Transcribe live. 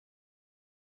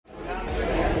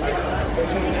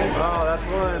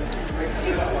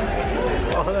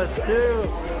Oh, that's two.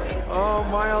 Oh,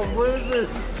 Miles loses.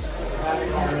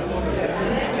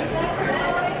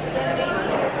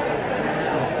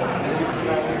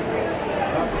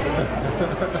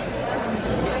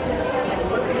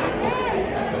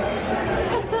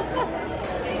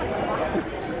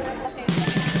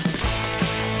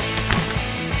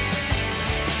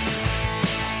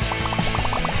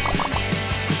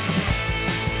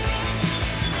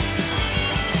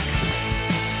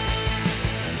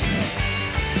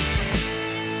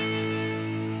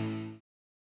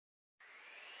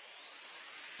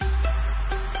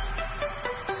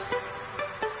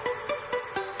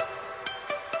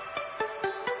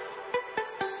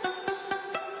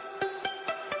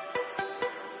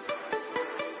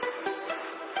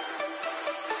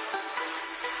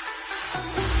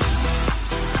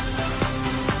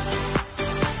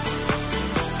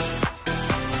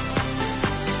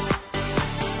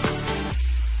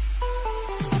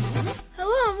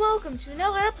 Welcome to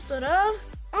another episode of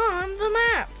On the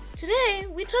Map. Today,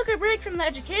 we took a break from the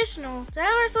educational to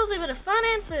have ourselves a bit of fun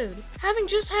and food. Having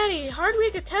just had a hard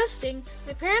week of testing,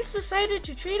 my parents decided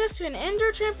to treat us to an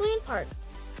indoor trampoline park.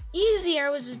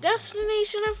 Easier was a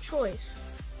destination of choice.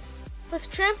 With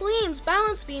trampolines,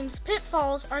 balance beams,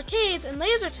 pitfalls, arcades, and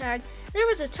laser tag, there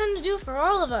was a ton to do for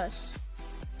all of us.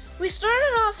 We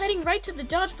started off heading right to the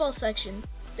dodgeball section.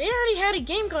 They already had a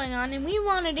game going on and we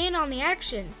wanted in on the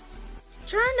action.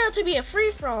 Turned out to be a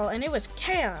free-for-all, and it was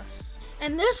chaos.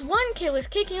 And this one kid was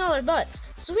kicking all our butts,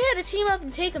 so we had to team up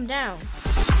and take him down.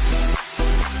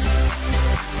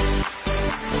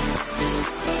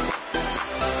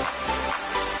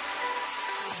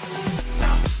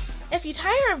 If you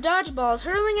tire of dodgeballs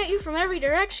hurling at you from every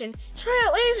direction, try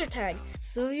out laser tag,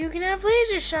 so you can have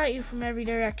lasers shot at you from every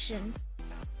direction.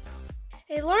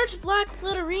 A large black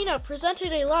flat arena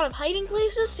presented a lot of hiding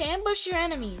places to ambush your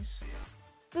enemies.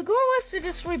 The goal was to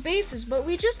destroy bases, but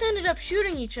we just ended up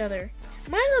shooting each other.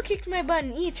 Milo kicked my butt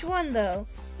in each one, though.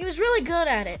 He was really good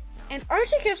at it. And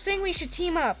Archie kept saying we should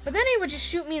team up, but then he would just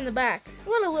shoot me in the back.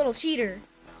 What a little cheater.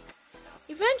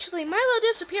 Eventually, Milo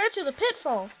disappeared to the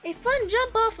pitfall, a fun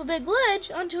jump off a big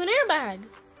ledge onto an airbag.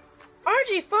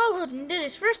 RJ followed and did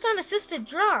his first unassisted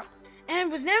drop, and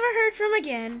was never heard from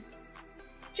again.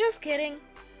 Just kidding.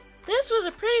 This was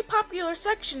a pretty popular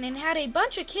section and had a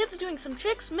bunch of kids doing some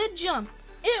tricks mid-jump.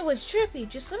 It was trippy,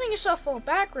 just letting yourself fall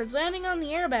backwards, landing on the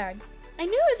airbag. I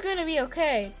knew it was going to be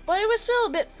okay, but it was still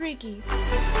a bit freaky.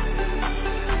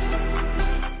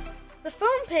 The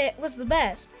foam pit was the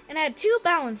best, and had 2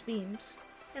 balance beams.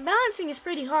 And balancing is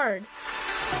pretty hard.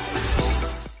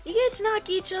 You get to knock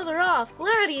each other off,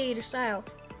 gladiator style.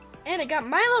 And it got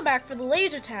Milo back for the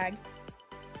laser tag.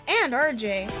 And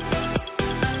RJ.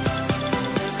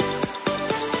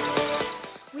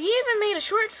 We even made a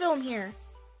short film here.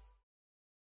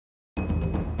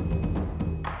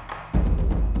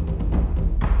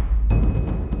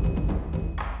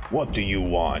 What do you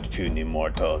want, puny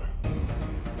mortal?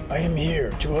 I am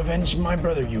here to avenge my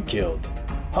brother you killed.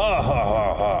 Ha ha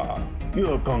ha ha!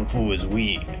 Your kung fu is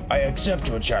weak. I accept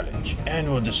your challenge and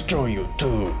will destroy you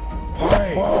too.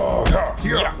 Hi! Oh,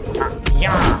 yeah!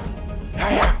 Yeah!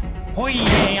 Yeah! Hoi!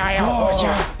 Yeah!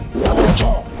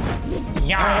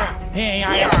 Yeah!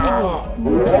 Yeah!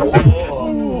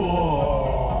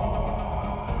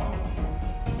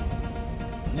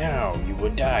 Now you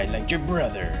will die like your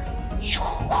brother.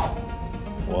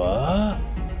 What?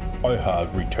 I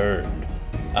have returned.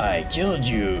 I killed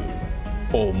you.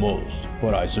 Almost,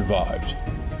 but I survived.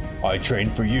 I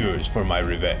trained for years for my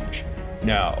revenge.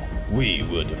 Now, we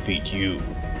will defeat you.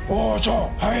 Oh,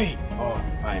 so, hey! Oh,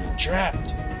 I'm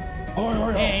trapped.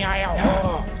 Oh, hey,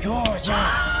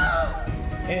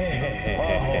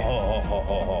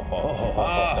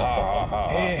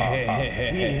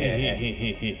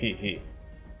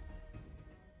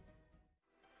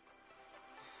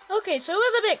 Okay, so it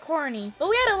was a bit corny, but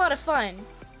we had a lot of fun.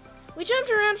 We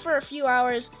jumped around for a few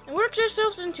hours and worked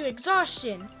ourselves into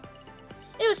exhaustion.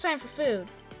 It was time for food.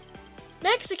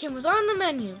 Mexican was on the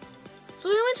menu, so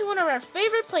we went to one of our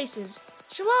favorite places,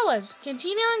 Chihuahua's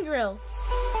Cantina and Grill.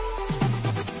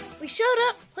 We showed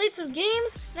up, played some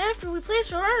games, and after we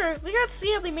placed our order, we got to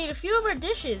see how they made a few of our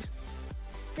dishes.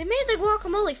 They made the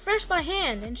guacamole fresh by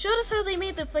hand and showed us how they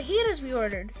made the fajitas we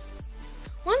ordered.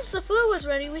 Once the food was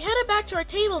ready, we headed back to our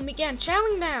table and began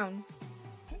chowing down.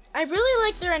 I really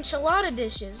like their enchilada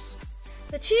dishes.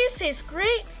 The cheese tastes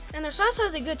great, and their sauce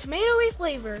has a good tomatoey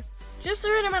flavor. Just the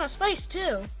right amount of spice,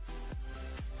 too.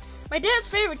 My dad's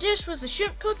favorite dish was the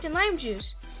shrimp cooked in lime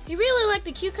juice. He really liked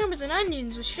the cucumbers and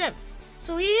onions with shrimp,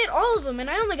 so he ate all of them and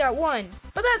I only got one.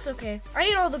 But that's okay, I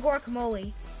ate all the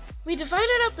guacamole. We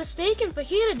divided up the steak and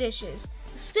fajita dishes.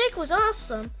 The steak was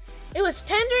awesome. It was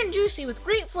tender and juicy with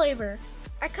great flavor.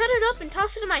 I cut it up and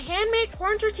tossed it in my handmade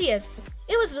corn tortillas.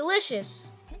 It was delicious.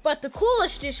 But the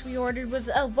coolest dish we ordered was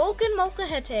El Volcan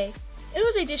Molcajete. It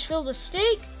was a dish filled with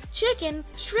steak, chicken,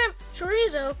 shrimp,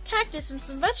 chorizo, cactus, and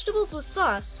some vegetables with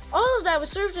sauce. All of that was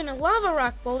served in a lava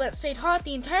rock bowl that stayed hot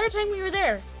the entire time we were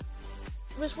there.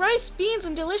 With rice, beans,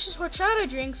 and delicious horchata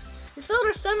drinks, we filled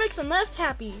our stomachs and left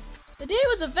happy. The day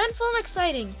was eventful and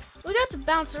exciting. We got to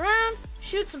bounce around,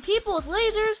 shoot some people with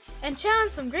lasers, and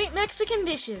challenge some great Mexican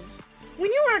dishes.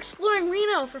 When you are exploring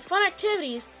Reno for fun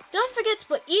activities, don't forget to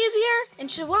put Easier and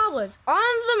Chihuahuas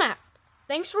on the map.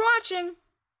 Thanks for watching!